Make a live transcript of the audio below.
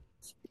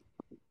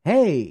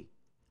Hey,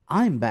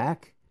 I'm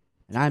back,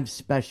 and I'm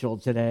special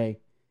today.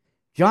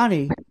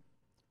 Johnny,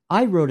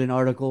 I wrote an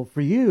article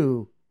for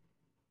you,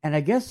 and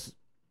I guess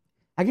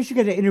you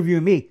got to interview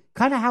me,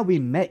 kind of how we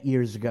met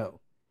years ago,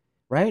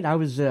 right? I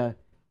was the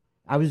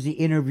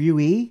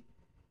interviewee,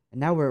 and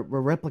now we're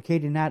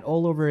replicating that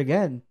all over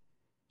again.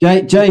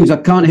 James, I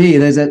can't hear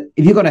you. Have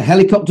you got a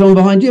helicopter on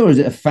behind you, or is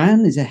it a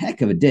fan? It's a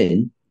heck of a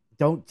din.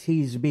 Don't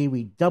tease me.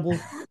 We double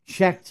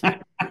checked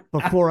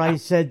before I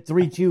said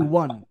three, two,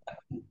 one.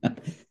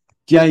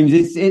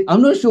 James,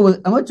 I'm not sure.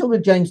 Am I talking to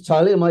James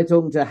Tyler? Or am I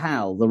talking to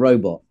Hal, the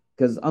robot?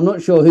 Because I'm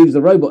not sure who's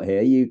the robot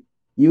here. You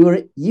are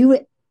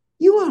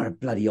a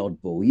bloody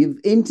oddball. You've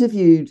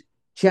interviewed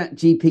Chat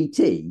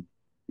GPT.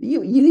 You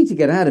need to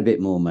get out a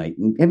bit more, mate.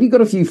 Have you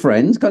got a few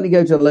friends? Can't you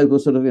go to a local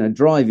sort of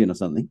drive-in or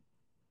something?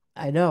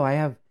 I know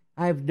I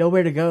have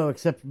nowhere to go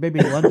except maybe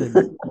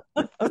London.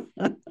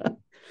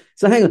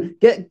 So hang on,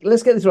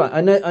 let's get this right.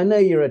 I know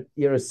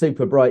you're a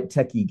super bright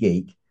techie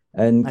geek,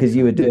 and I because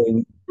you were try.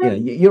 doing,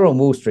 you're on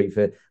Wall Street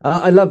for.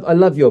 I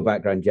love your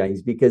background,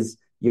 James, because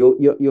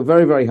you're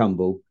very very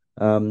humble.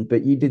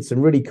 But you did some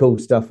really cool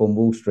stuff on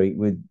Wall Street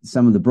with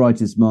some of the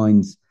brightest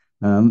minds.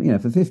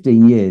 For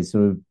 15 years,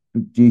 sort of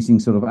producing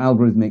sort of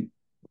algorithmic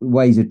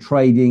ways of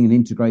trading and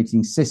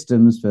integrating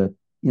systems for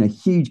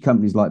huge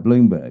companies like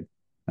Bloomberg.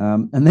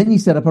 And then you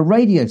set up a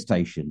radio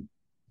station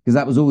because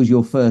that was always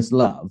your first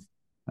love.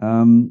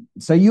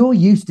 So you're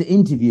used to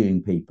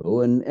interviewing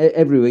people, and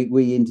every week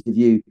we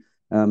interview.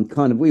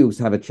 We always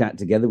have a chat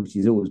together, which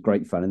is always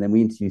great fun, and then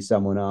we interview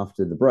someone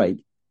after the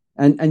break,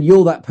 and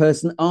you're that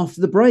person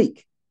after the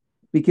break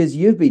because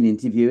you've been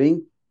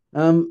interviewing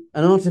an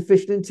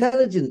artificial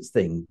intelligence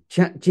thing,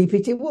 Chat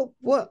GPT.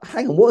 What?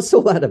 Hang on, what's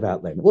all that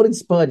about then? What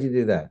inspired you to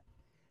do that?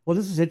 Well,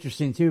 this is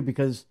interesting too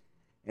because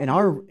in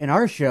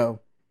our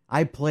show,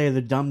 I play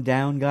the dumbed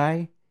down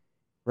guy,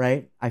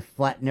 right? I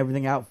flatten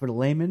everything out for the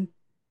layman.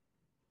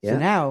 So Yeah.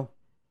 now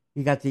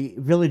you got the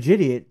village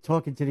idiot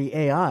talking to the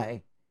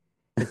AI.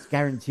 It's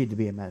guaranteed to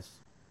be a mess.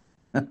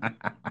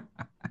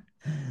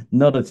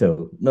 Not at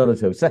all. Not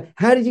at all. So,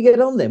 how did you get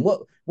on then?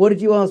 What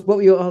did you ask? What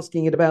were you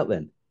asking it about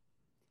then?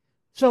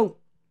 So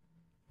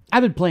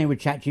I've been playing with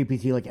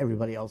ChatGPT like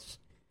everybody else,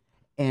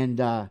 and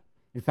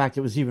in fact,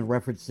 it was even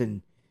referenced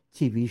in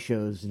TV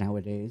shows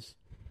nowadays.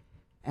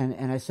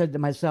 And I said to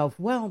myself,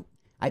 well,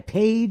 I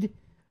paid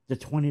the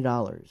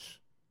 $20,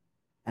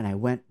 and I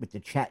went with the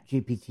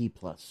ChatGPT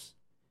Plus.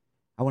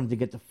 I wanted to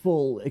get the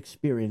full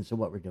experience of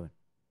what we're doing.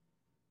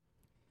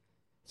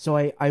 So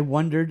I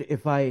wondered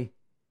if I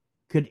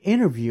could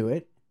interview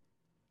it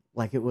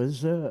like it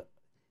was. Not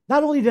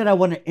only did I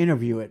want to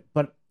interview it,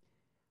 but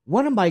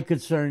one of my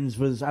concerns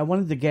was I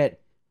wanted to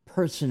get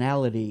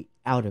personality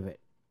out of it,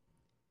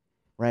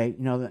 right?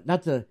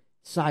 Not the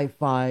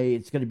sci-fi,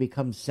 it's going to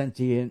become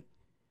sentient,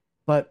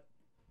 but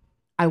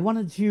I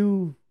wanted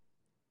to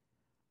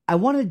I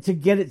wanted to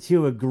get it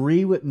to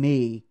agree with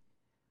me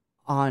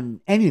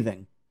on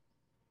anything.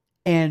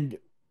 And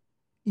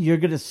you're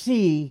going to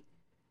see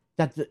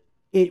that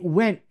it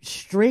went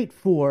straight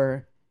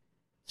for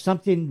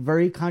something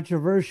very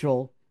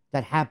controversial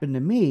that happened to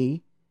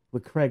me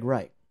with Craig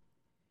Wright.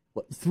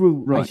 I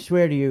Right.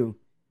 swear to you,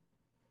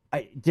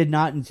 I did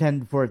not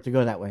intend for it to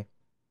go that way,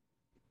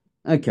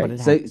 but Okay. it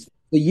So, happened. so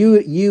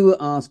you were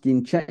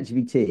asking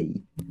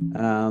ChatGPT.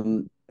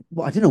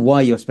 Well, I don't know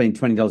why you're spending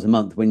 $20 a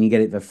month when you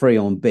get it for free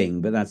on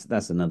Bing, but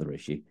that's another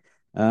issue.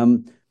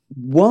 Um,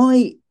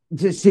 why?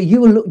 So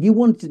you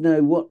wanted to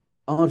know what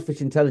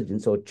artificial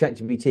intelligence or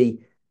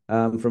ChatGPT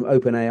from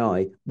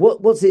OpenAI,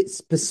 what's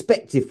its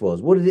perspective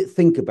was? What did it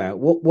think about?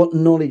 What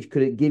knowledge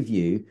could it give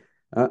you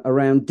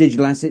around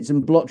digital assets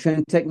and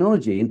blockchain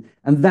technology?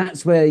 And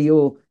that's where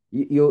your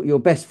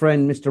best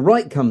friend, Mr.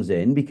 Wright, comes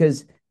in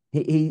because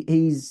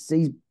he's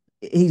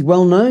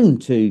well known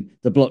to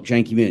the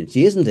blockchain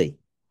community, isn't he?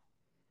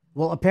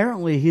 Well,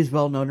 apparently he's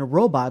well known to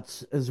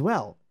robots as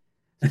well.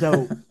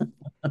 So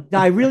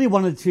I really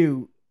wanted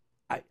to,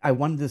 I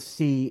wanted to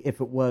see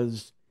if it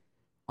was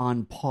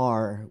on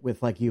par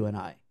with like you and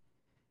I,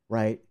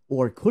 right?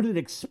 Or could it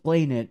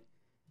explain it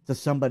to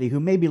somebody who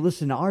maybe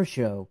listened to our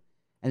show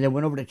and then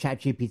went over to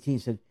ChatGPT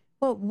and said,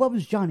 "Well, what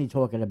was Johnny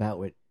talking about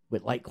with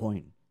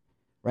Litecoin?"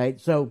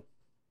 Right? So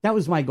that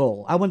was my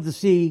goal. I wanted to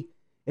see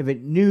if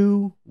it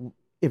knew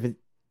if it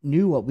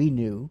knew what we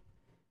knew,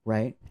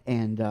 right?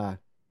 And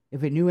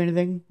if it knew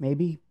anything,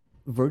 maybe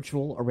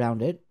virtual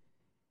around it,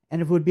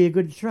 and if it would be a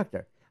good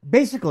instructor.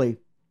 Basically,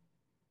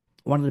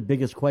 one of the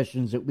biggest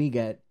questions that we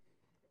get,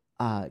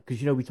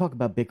 because we talk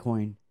about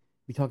Bitcoin,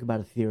 we talk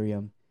about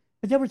Ethereum,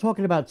 but then we're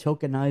talking about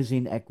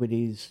tokenizing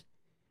equities,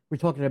 we're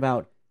talking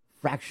about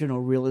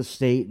fractional real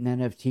estate and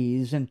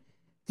NFTs, and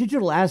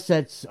digital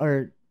assets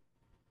are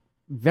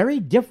very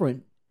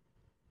different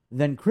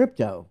than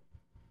crypto,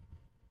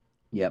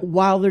 Yep.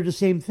 while they're the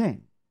same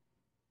thing.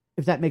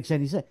 If that makes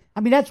any sense,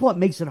 I mean that's what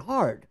makes it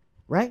hard,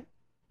 right?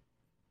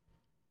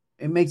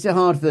 It makes it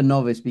hard for the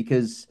novice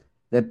because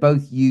they're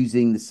both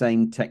using the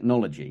same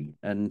technology.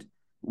 And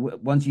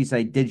once you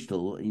say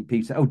digital,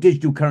 people say, "Oh,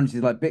 digital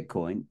currencies like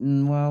Bitcoin."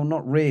 Well,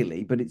 not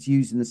really, but it's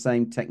using the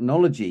same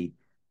technology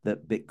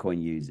that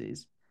Bitcoin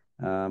uses.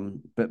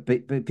 But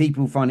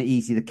people find it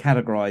easy to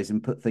categorize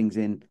and put things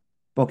in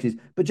boxes.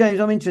 But James,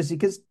 I'm interested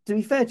because, to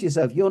be fair to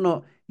yourself, you're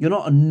not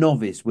a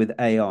novice with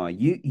AI.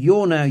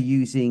 You're now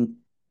using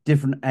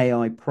different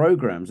AI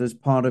programs as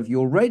part of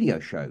your radio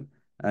show,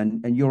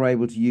 and you're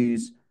able to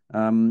use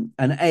an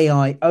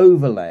AI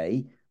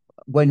overlay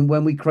when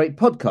we create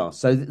podcasts.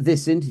 So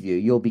this interview,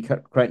 you'll be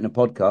creating a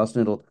podcast,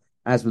 and it'll,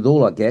 as with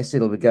all our guests,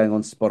 it'll be going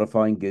on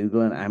Spotify and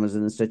Google and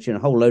Amazon and such, and a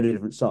whole load of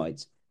different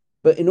sites.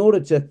 But in order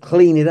to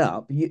clean it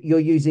up, you're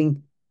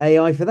using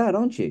AI for that,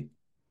 aren't you?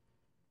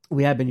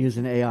 We have been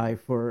using AI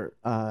for,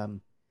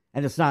 and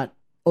it's not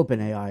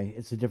OpenAI;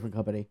 it's a different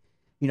company.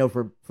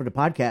 For the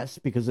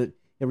podcast, because it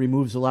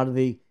removes a lot of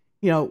the,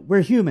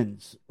 we're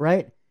humans,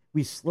 right?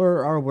 We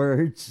slur our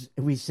words.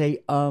 We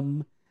say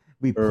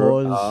we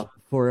pause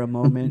for a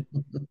moment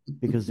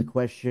because the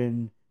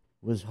question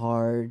was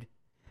hard,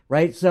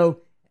 right? So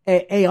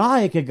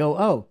AI could go,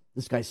 oh,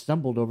 this guy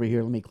stumbled over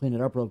here. Let me clean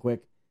it up real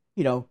quick,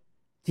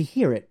 to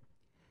hear it.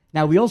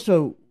 Now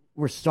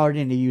we're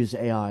starting to use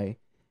AI.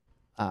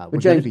 But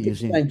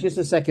James, just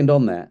a second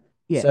on that.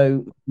 Yeah.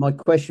 So my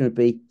question would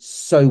be,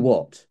 so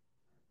what?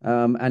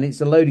 And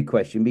it's a loaded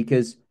question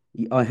because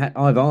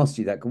I've asked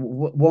you that.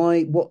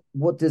 Why?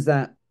 What does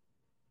that?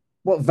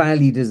 What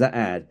value does that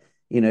add?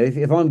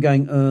 If I'm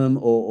going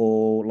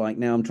or like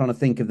now I'm trying to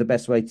think of the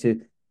best way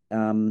to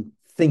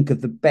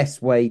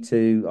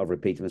I've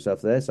repeated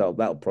myself there, so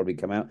that'll probably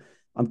come out.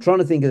 I'm trying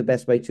to think of the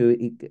best way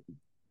to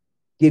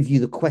give you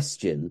the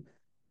question,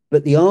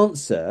 but the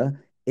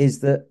answer is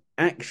that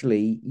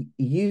actually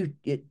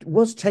it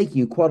was taking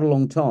you quite a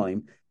long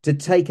time to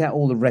take out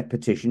all the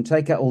repetition,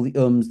 take out all the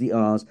ums, the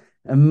ahs,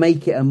 and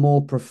make it a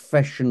more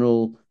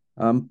professional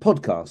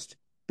podcast.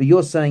 But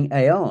you're saying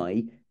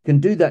AI can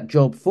do that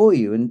job for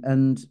you,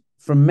 and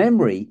from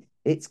memory,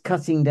 it's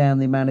cutting down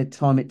the amount of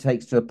time it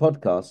takes to a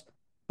podcast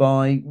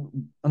by,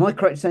 am I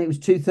correct saying it was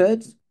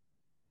 2/3?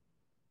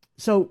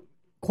 So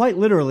quite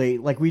literally,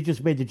 like we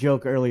just made the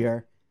joke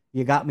earlier,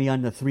 you got me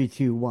on the 3,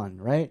 2, 1,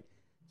 right?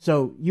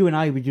 So you and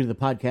I, we do the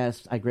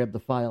podcast. I grab the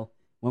file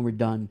when we're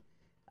done.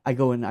 I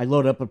go and I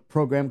load up a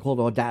program called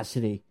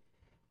Audacity,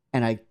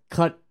 and I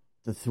cut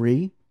the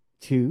 3,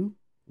 2,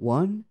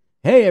 1.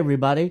 Hey,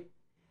 everybody.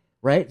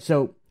 Right?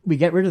 So we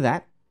get rid of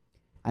that.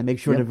 I make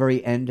sure the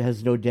very end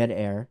has no dead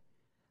air.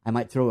 I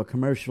might throw a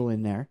commercial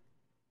in there.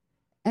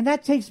 And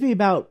that takes me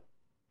about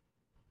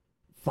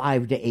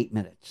 5 to 8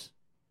 minutes.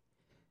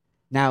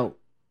 Now,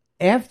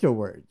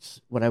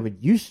 afterwards, what I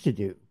would used to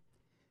do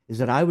is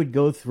that I would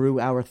go through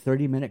our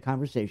 30-minute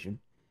conversation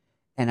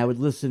and I would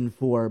listen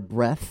for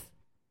breath,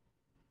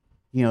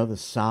 the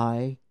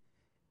sigh,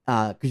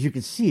 because you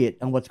can see it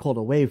on what's called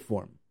a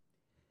waveform.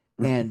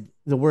 And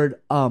the word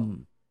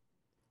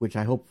which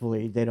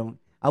hopefully they don't,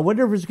 I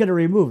wonder if it's going to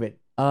remove it.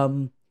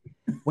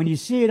 When you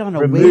see it on a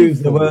remove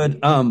waveform, the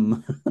word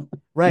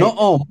right?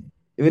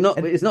 Not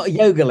it's not a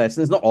yoga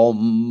lesson. It's not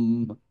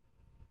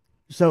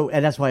So,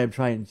 and that's why I'm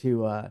trying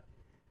to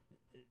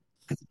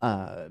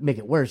make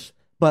it worse.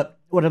 But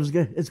what it's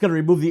going to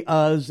remove the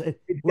uhs.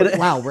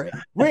 Wow,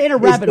 we're in a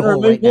rabbit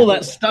hole right now. All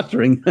that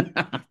stuttering.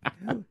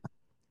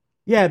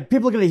 Yeah,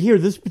 people are going to hear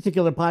this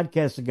particular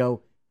podcast and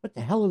go, "What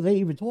the hell are they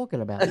even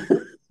talking about?"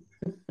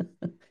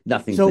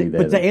 Nothing. So,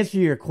 but to answer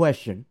your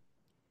question,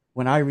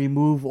 when I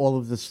remove all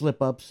of the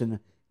slip-ups and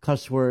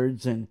cuss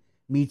words and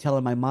me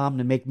telling my mom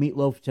to make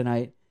meatloaf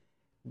tonight,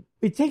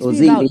 it takes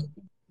me about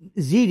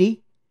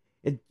ziti.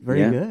 It's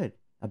very good.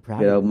 I'm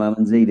proud of it. Old Mum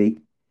and ziti.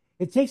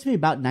 It takes me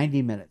about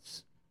 90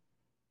 minutes.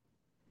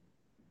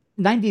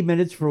 90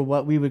 minutes for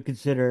what we would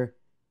consider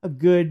a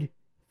good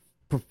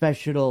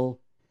professional,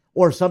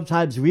 or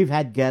sometimes we've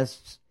had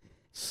guests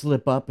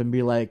slip up and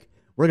be like,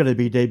 we're going to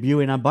be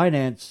debuting on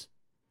Binance.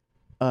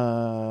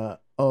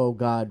 Oh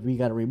God, we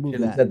got to remove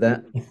that. Said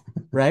that.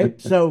 Right?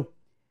 So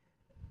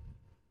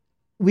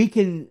we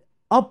can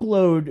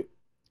upload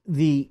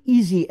the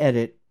easy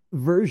edit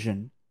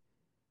version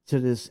to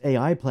this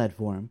AI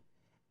platform,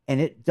 and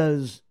it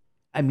does,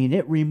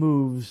 it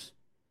removes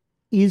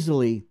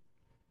easily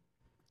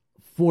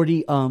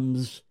 40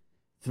 ums,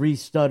 3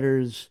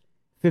 stutters,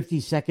 50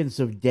 seconds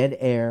of dead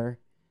air,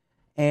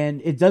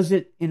 and it does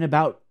it in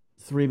about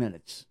 3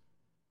 minutes.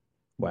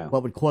 Wow.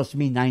 What would cost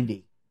me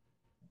 90.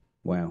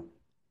 Wow.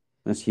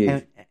 That's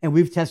huge. And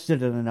we've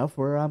tested it enough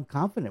where I'm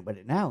confident with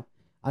it now.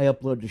 I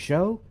upload the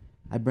show,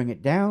 I bring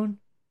it down,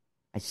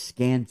 I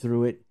scan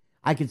through it.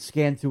 I could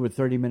scan through a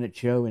 30-minute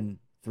show in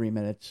 3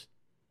 minutes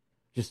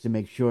just to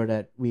make sure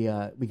that we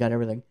got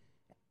everything.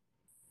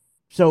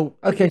 So,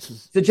 okay.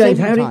 So James,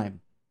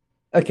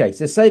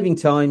 so saving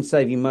time,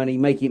 saving money,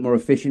 making it more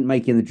efficient,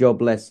 making the job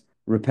less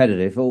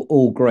repetitive,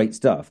 all great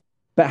stuff.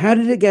 But how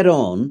did it get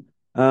on?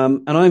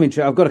 And I'm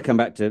interested. I've got to come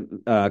back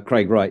to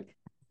Craig Wright.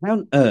 How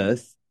on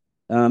earth,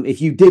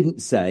 if you didn't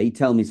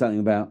tell me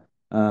something about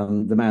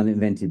the man that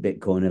invented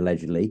Bitcoin,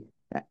 allegedly,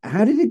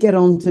 how did it get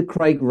on to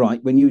Craig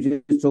Wright when you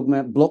were just talking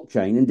about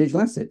blockchain and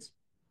digital assets?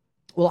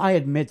 Well, I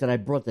admit that I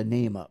brought the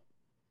name up.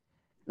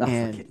 Oh,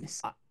 and for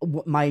goodness.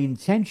 My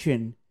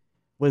intention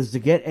was to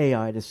get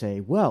AI to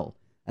say, well,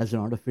 as an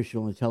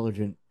artificial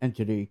intelligent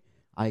entity,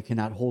 I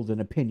cannot hold an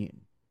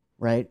opinion,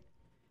 right?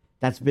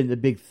 That's been the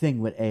big thing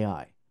with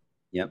AI.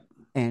 Yep.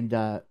 And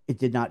it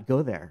did not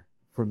go there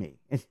for me.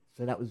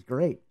 So that was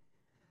great.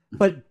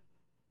 But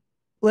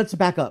let's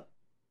back up.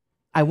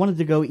 I wanted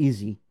to go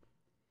easy.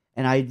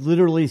 And I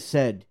literally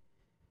said,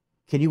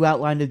 can you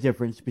outline the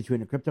difference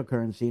between a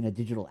cryptocurrency and a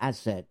digital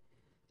asset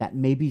that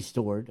may be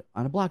stored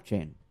on a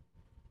blockchain?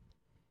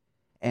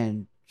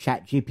 And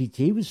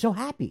ChatGPT was so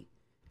happy.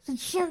 I said,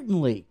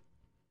 certainly.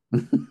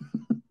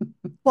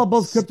 While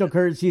both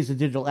cryptocurrencies and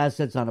digital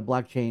assets on a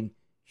blockchain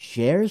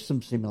share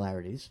some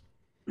similarities,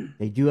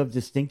 they do have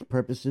distinct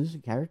purposes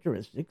and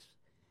characteristics.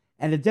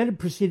 And it then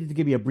proceeded to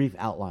give me a brief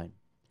outline.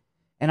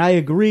 And I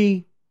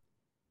agree,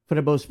 for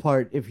the most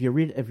part, if you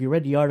read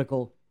the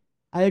article,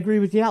 I agree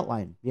with the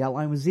outline. The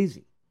outline was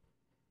easy.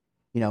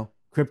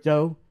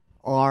 Crypto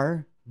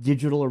are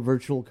digital or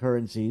virtual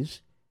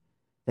currencies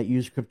that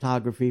use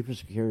cryptography for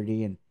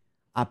security and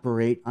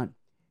operate on.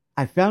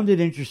 I found it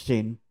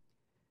interesting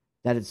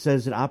that it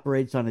says it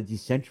operates on a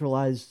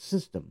decentralized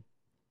system,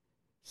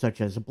 such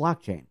as a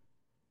blockchain,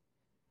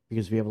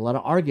 because we have a lot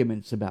of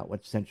arguments about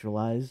what's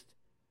centralized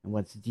and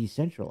what's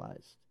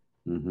decentralized.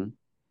 Mm-hmm.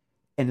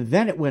 And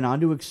then it went on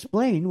to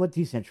explain what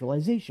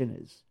decentralization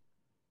is.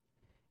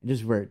 And this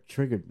is where it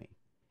triggered me.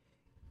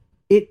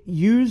 It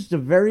used a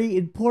very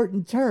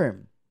important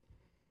term.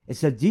 It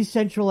said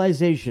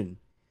decentralization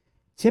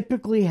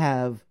typically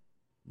have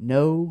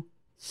no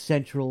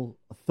central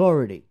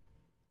authority.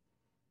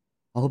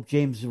 I hope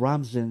James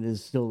Ramsden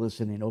is still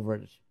listening over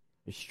at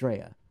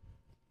Estrella.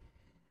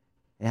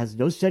 It has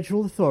no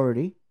central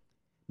authority,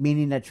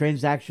 meaning that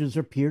transactions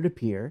are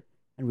peer-to-peer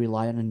and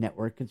rely on a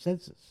network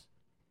consensus.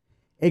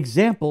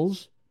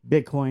 Examples,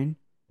 Bitcoin,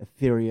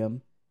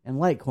 Ethereum, and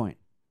Litecoin.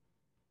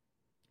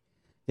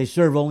 They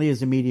serve only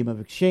as a medium of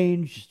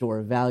exchange, store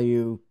of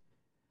value.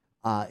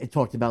 It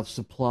talked about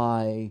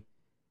supply,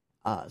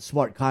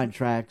 smart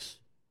contracts,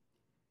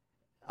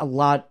 a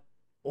lot,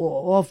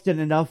 often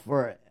enough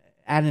for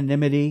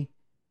anonymity,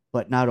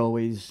 but not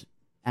always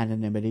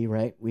anonymity,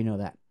 right? We know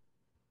that.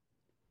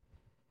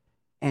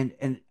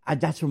 And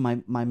that's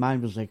where my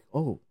mind was like,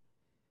 oh,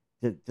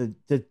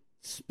 the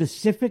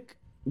specific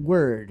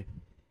word,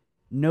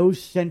 no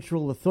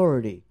central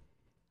authority,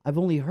 I've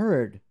only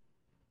heard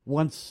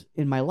once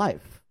in my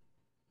life.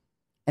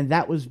 And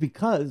that was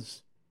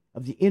because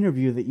of the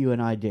interview that you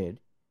and I did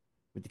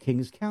with the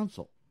King's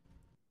Council.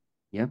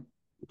 Yeah.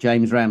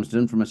 James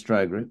Ramsden from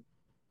Australia Group.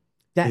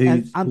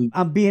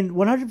 I'm being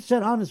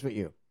 100% honest with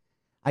you.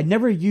 I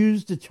never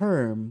used the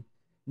term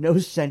no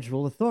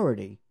central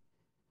authority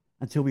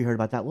until we heard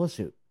about that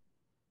lawsuit.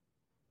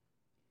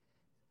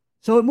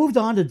 So it moved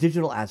on to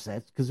digital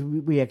assets because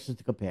we actually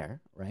to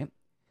compare, right?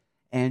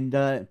 And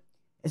it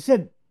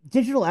said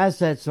digital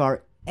assets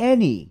are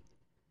any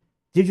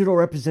digital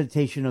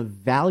representation of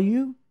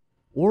value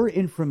or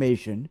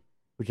information,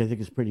 which I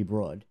think is pretty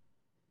broad,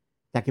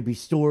 that can be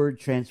stored,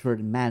 transferred,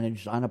 and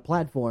managed on a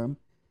platform,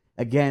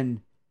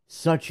 again,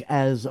 such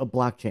as a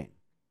blockchain.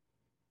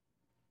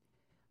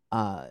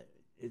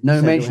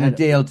 No mention of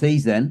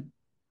DLTs then.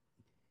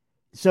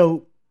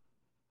 So,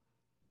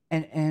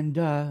 and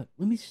let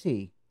me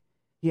see.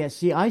 Yeah,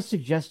 see, I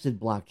suggested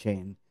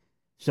blockchain,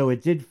 so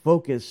it did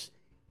focus.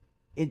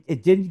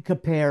 It didn't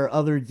compare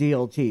other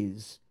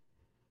DLTs,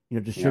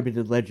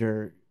 distributed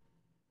ledger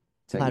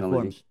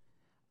technology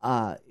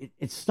platforms.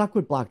 It stuck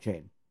with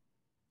blockchain,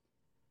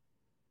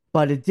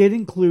 but it did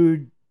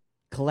include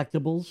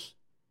collectibles.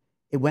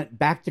 It went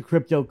back to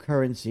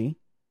cryptocurrency.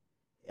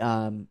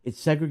 It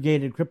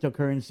segregated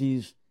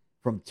cryptocurrencies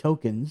from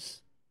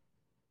tokens,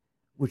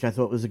 which I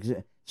thought was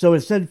so.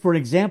 It said, for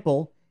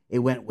example, it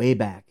went way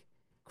back.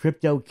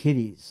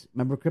 CryptoKitties.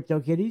 Remember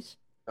CryptoKitties?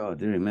 Oh,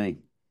 dear me.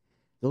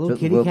 The little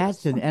kitty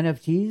cats and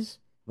NFTs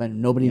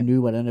when nobody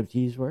knew what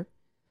NFTs were.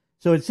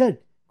 So it said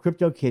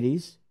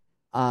CryptoKitties.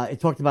 It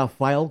talked about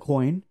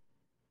Filecoin.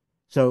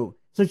 So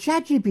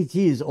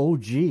ChatGPT is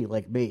OG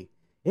like me.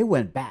 It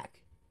went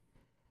back.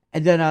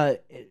 And then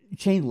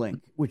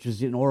Chainlink, which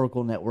is an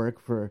Oracle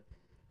network for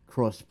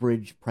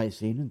cross-bridge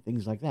pricing and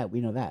things like that. We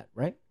know that,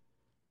 right?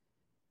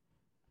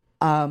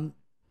 There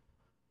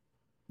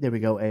we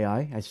go,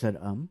 AI. I said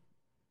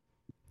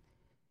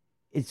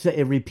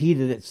It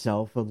repeated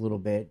itself a little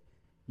bit.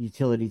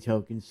 Utility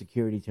tokens,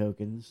 security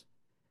tokens,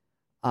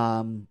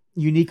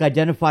 unique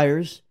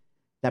identifiers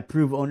that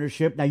prove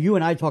ownership. Now, you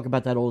and I talk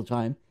about that all the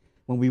time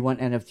when we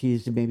want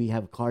NFTs to maybe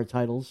have car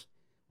titles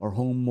or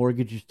home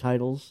mortgage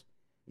titles,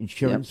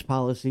 insurance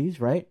policies,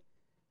 right?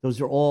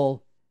 Those are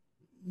all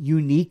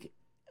unique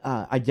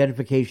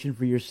identification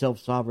for your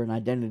self-sovereign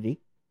identity.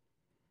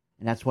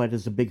 And that's why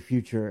there's a big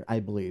future,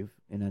 I believe,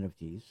 in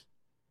NFTs.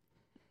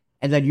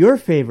 And then your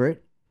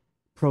favorite,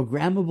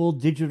 programmable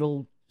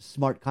digital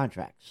smart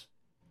contracts.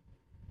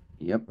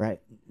 Yep. Right.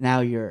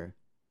 Now your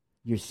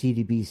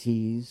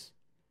CDBCs,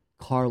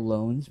 car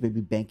loans, maybe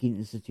banking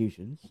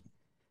institutions.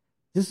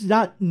 This is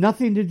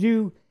nothing to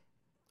do,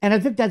 and I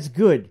think that's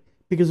good,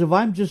 because if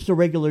I'm just a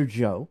regular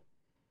Joe,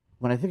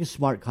 when I think of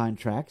smart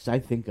contracts, I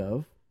think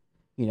of,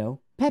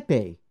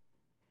 Pepe,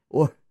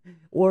 or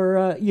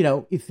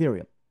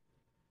Ethereum.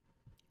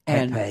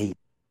 And Pepe.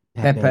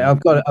 Pepe, Pepe,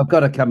 I've got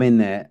to come in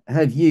there.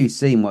 Have you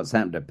seen what's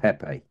happened to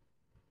Pepe?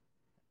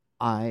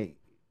 I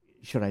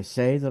should I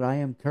say that I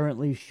am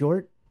currently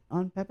short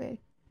on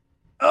Pepe?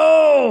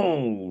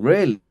 Oh,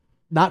 really?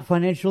 Not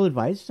financial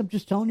advice. I'm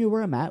just telling you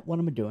where I'm at, what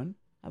I'm doing.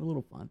 Have a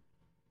little fun.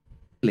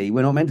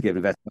 We're not meant to give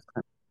investment.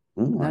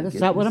 Oh No, my that's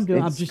not what I'm goodness!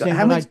 doing. I'm just saying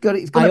How what much got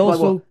it? It's I gone up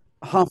by what?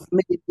 also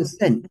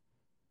 500,000%.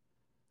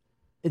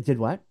 it did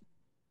what?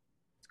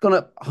 It's gone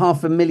up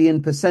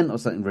 500,000% or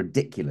something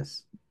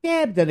ridiculous.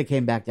 Yeah, but then it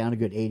came back down a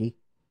good 80.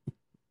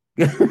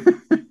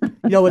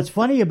 What's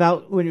funny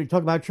about when you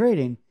talk about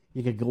trading,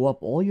 you can go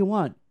up all you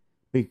want,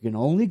 but you can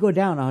only go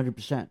down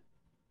 100%.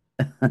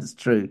 That's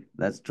true.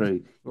 That's true.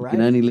 You Right?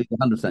 can only lose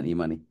 100% of your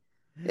money.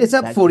 It's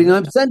up That's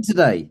 49%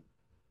 today.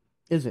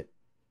 Is it?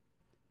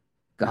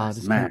 God,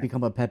 This man. can't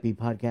become a Pepe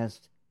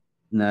podcast.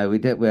 No, we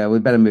did. Well, we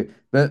better move.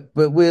 But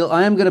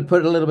I am going to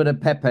put a little bit of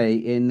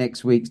Pepe in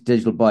next week's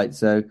Digital Bite.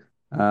 So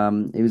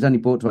it was only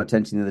brought to our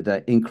attention the other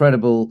day.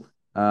 Incredible.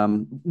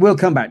 We'll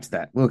come back to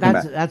that. We'll come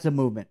back. That's a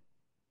movement.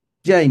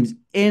 James,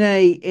 in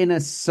a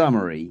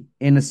summary,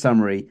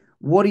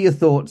 what are your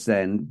thoughts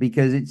then?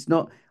 Because it's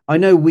not. I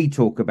know we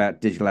talk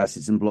about digital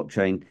assets and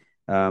blockchain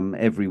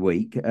every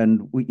week,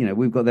 and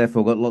we've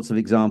therefore got lots of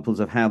examples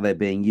of how they're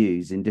being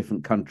used in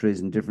different countries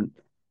and different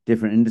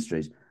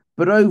industries.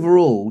 But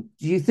overall,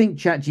 do you think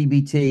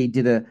ChatGPT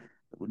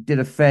did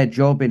a fair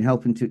job in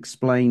helping to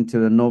explain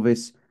to a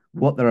novice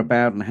what they're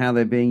about and how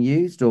they're being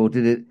used, or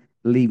did it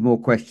leave more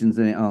questions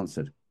than it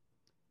answered?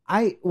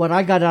 What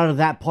I got out of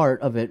that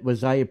part of it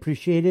was I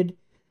appreciated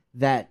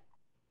that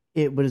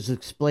it was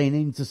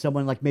explaining to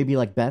someone maybe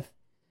like Beth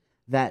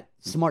that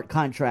smart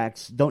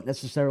contracts don't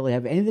necessarily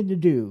have anything to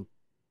do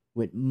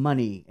with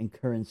money and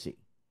currency,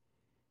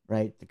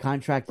 right? The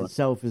contract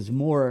itself is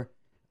more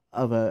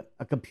of a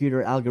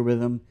computer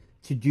algorithm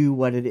to do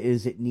what it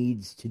is it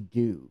needs to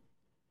do.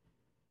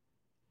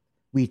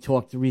 We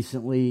talked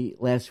recently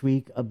last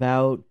week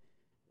about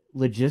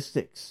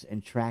logistics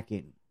and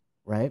tracking,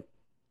 right?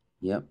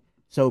 Yep.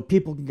 So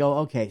people can go,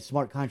 okay,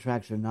 smart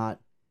contracts are not,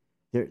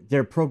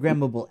 they're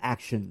programmable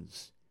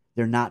actions.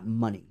 They're not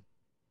money.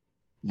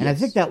 And I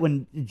think that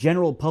when the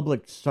general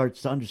public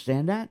starts to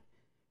understand that,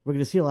 we're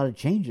going to see a lot of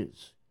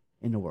changes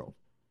in the world.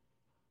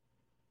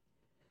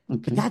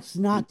 Okay. But that's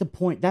not the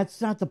point. That's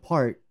not the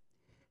part.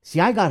 See,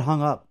 I got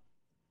hung up,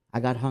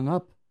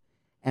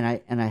 and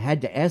I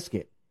had to ask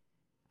it.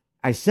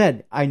 I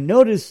said, I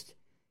noticed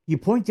you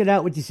pointed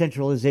out with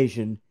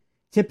decentralization,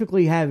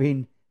 typically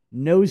having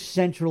no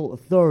central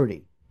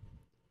authority.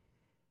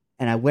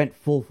 And I went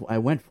for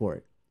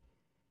it.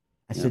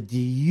 I said,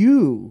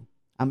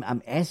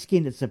 I'm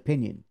asking its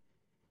opinion.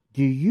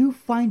 Do you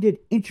find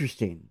it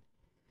interesting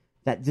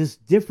that this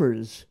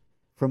differs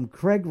from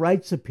Craig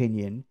Wright's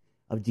opinion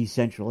of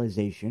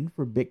decentralization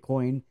for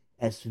Bitcoin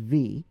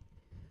SV,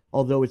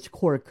 although its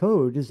core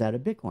code is that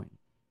of Bitcoin?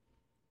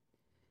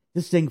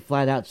 This thing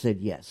flat out said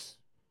yes.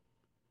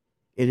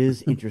 It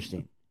is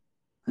interesting.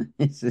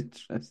 It's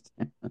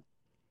interesting.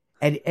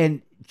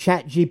 And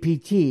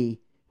ChatGPT,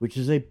 which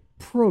is a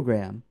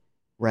program,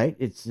 right?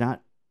 It's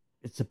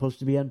supposed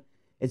to be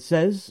it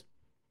says,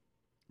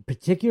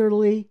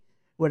 particularly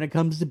when it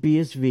comes to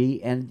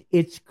BSV and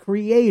its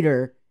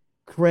creator,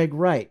 Craig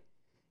Wright.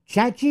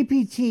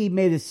 ChatGPT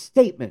made a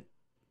statement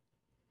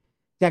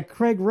that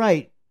Craig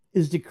Wright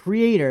is the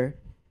creator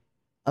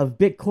of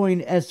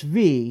Bitcoin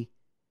SV,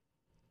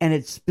 and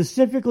it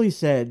specifically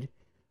said,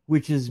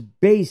 which is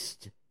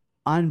based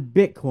on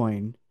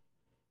Bitcoin.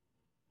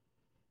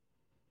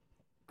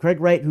 Craig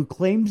Wright, who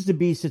claims to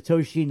be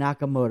Satoshi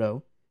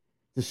Nakamoto,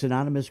 the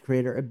synonymous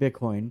creator of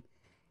Bitcoin,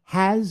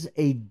 has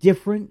a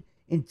different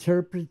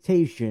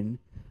interpretation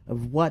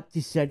of what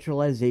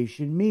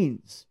decentralization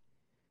means.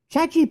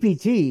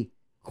 ChatGPT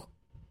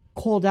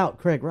called out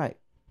Craig Wright.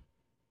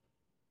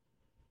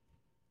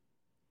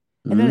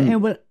 And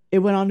then it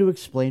went on to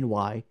explain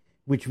why,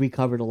 which we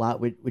covered a lot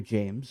with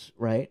James,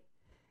 right?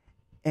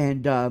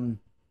 And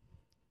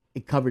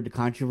it covered the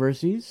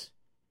controversies,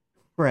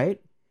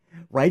 right?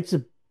 Wright's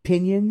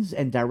opinions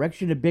and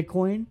direction of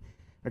Bitcoin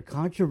are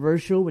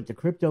controversial with the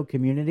crypto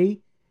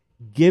community,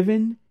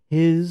 given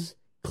his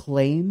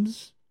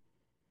claims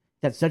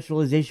that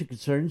centralization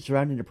concerns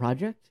surrounding the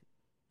project.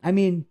 I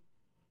mean,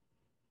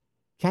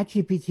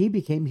 ChatGPT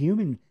became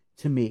human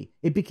to me.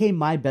 It became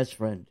my best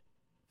friend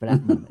for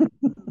that moment.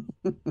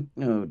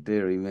 Oh,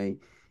 dearie me.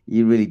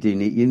 You really do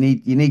you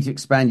need to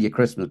expand your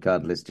Christmas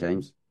card list,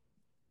 James.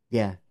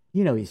 Yeah,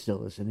 he's still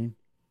listening.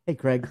 Hey,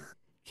 Craig,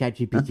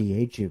 ChatGPT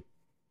hates you.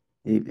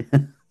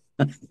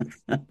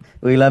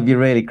 We love you,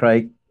 really,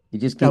 Craig. You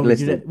just keep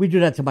listening. We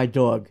do that to my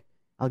dog.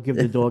 I'll give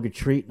the dog a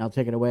treat and I'll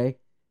take it away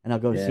and I'll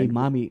go see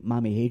mommy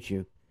hates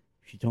you.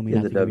 She told me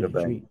not to give you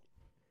the treat.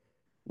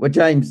 Well,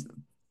 James,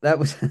 that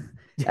was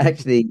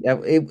actually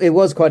it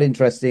was quite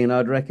interesting, and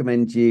I'd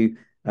recommend you,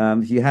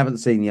 if you haven't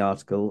seen the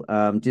article,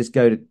 just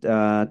go to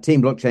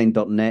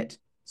teamblockchain.net,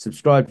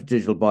 subscribe to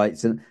Digital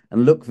Bytes, and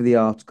look for the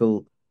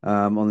article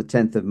on the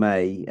 10th of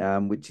May,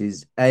 which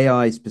is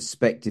AI's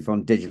perspective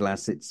on digital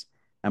assets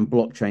and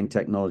blockchain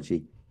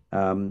technology.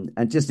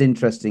 And just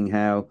interesting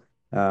how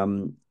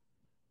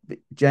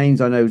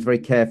James, I know, was very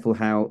careful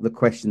how the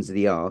questions that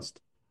he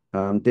asked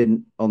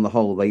didn't, on the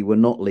whole, they were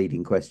not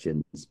leading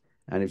questions.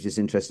 And it was just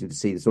interesting to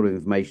see the sort of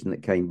information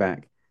that came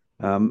back.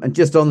 And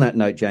just on that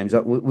note, James,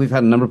 we've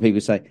had a number of people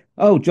say,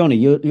 "Oh, Johnny,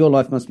 your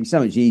life must be so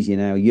much easier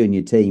now, you and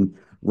your team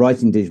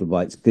writing Digital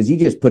Bytes, because you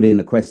just put in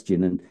a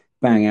question and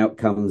bang, out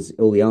comes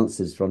all the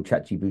answers from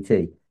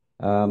ChatGPT."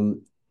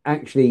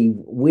 Actually,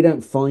 we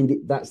don't find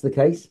it that's the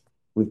case.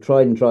 We've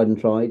tried and tried and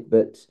tried,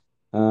 but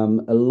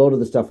a lot of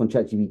the stuff on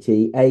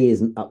ChatGPT, A,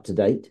 isn't up to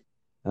date,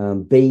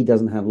 B,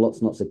 doesn't have lots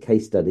and lots of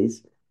case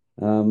studies,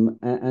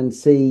 and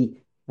C,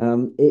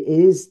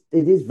 it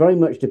is very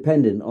much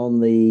dependent on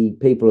the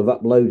people who have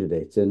uploaded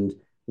it. And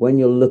when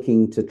you're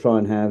looking to try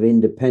and have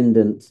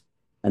independent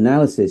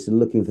analysis and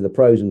looking for the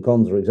pros and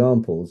cons or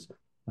examples,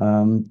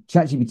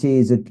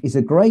 ChatGPT is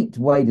a great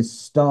way to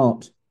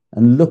start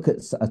and look at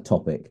a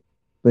topic.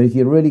 But if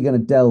you're really going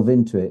to delve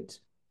into it,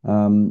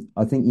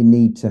 I think you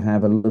need to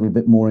have a little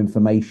bit more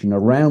information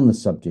around the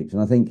subject.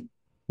 And I think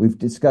we've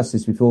discussed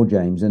this before,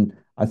 James. And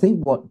I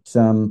think what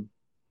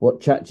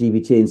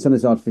ChatGPT and some of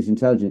this artificial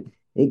intelligence,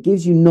 it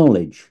gives you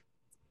knowledge,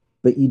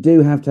 but you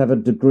do have to have a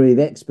degree of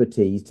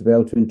expertise to be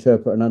able to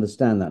interpret and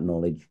understand that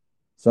knowledge.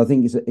 So I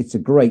think it's a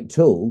great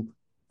tool,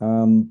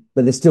 but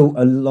there's still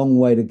a long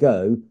way to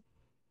go.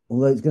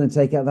 Although it's going to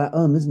take out that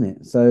isn't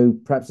it? So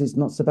perhaps it's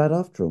not so bad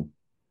after all.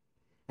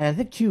 And I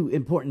think two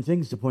important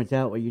things to point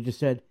out what you just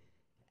said.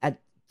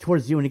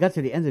 When you got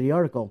to the end of the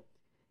article,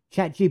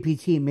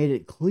 ChatGPT made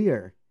it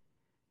clear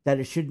that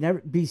it should never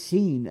be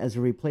seen as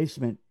a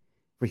replacement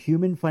for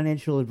human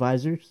financial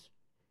advisors.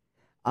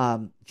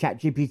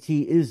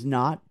 ChatGPT is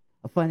not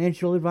a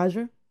financial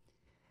advisor.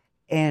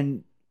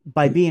 And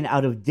by being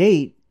out of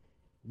date,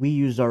 we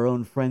used our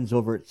own friends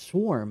over at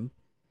Swarm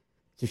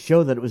to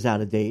show that it was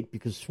out of date,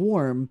 because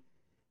Swarm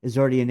has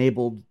already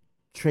enabled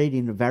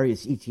trading of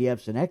various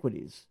ETFs and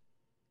equities.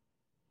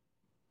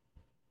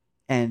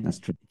 And that's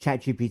true.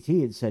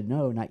 ChatGPT had said,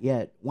 no, not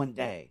yet. One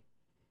day.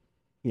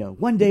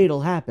 One day it'll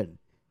happen.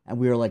 And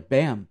we were like,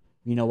 bam,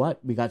 you know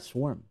what? We got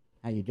Swarm.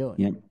 How you doing?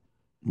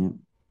 Yeah.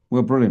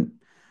 Well, brilliant.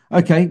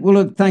 Okay. Well,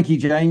 look, thank you,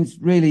 James.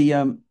 Really,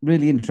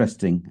 really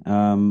interesting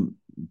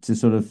to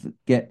sort of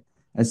get,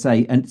 as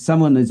say, and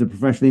someone as a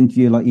professional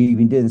interviewer like you, you've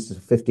been doing this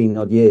for 15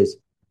 odd years,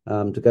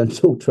 to go and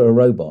talk to a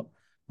robot.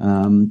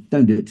 Don't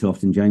do it too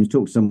often, James.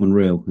 Talk to someone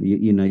real.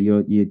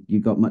 You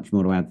got much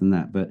more to add than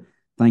that, but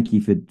thank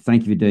you for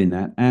doing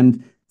that.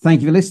 And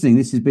thank you for listening.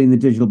 This has been the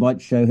Digital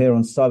Bytes Show here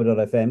on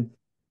Cyber.fm,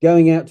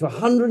 going out to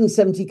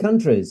 170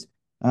 countries.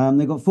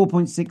 They've got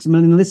 4.6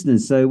 million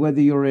listeners. So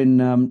whether you're in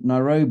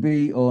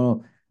Nairobi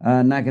or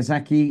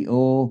Nagasaki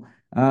or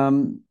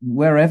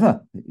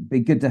wherever, it'd be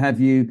good to have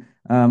you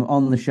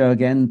on the show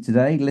again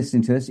today,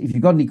 listening to us. If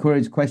you've got any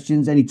queries,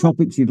 questions, any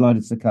topics you'd like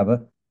us to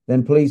cover,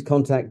 then please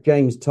contact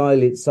James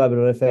Tiley at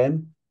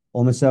Cyber.fm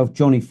or myself,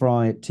 Johnny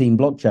Fry at Team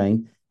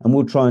Blockchain, and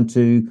we'll try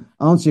to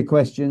answer your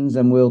questions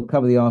and we'll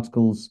cover the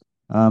articles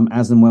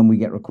as and when we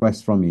get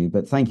requests from you.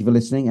 But thank you for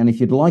listening. And if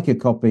you'd like a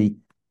copy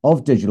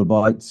of Digital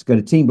Bytes, go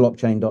to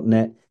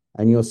teamblockchain.net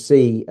and you'll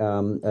see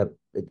a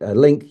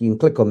link. You can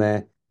click on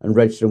there and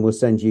register, and we'll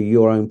send you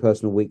your own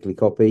personal weekly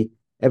copy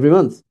every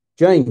month.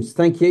 James,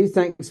 thank you.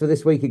 Thanks for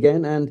this week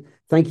again. And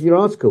thank you for your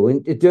article.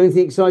 And do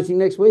anything exciting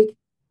next week?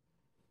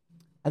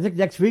 I think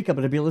next week I'm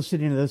going to be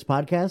listening to this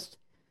podcast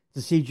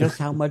to see just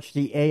how much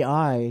the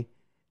AI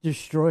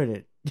destroyed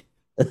it.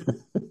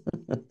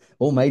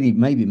 Or maybe it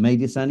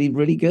made it sounding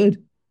really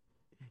good.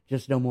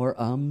 Just no more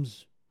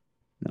ums.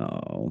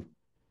 Oh.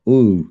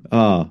 Ooh.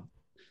 Ah.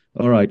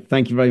 All right.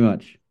 Thank you very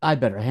much. I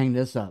better hang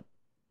this up.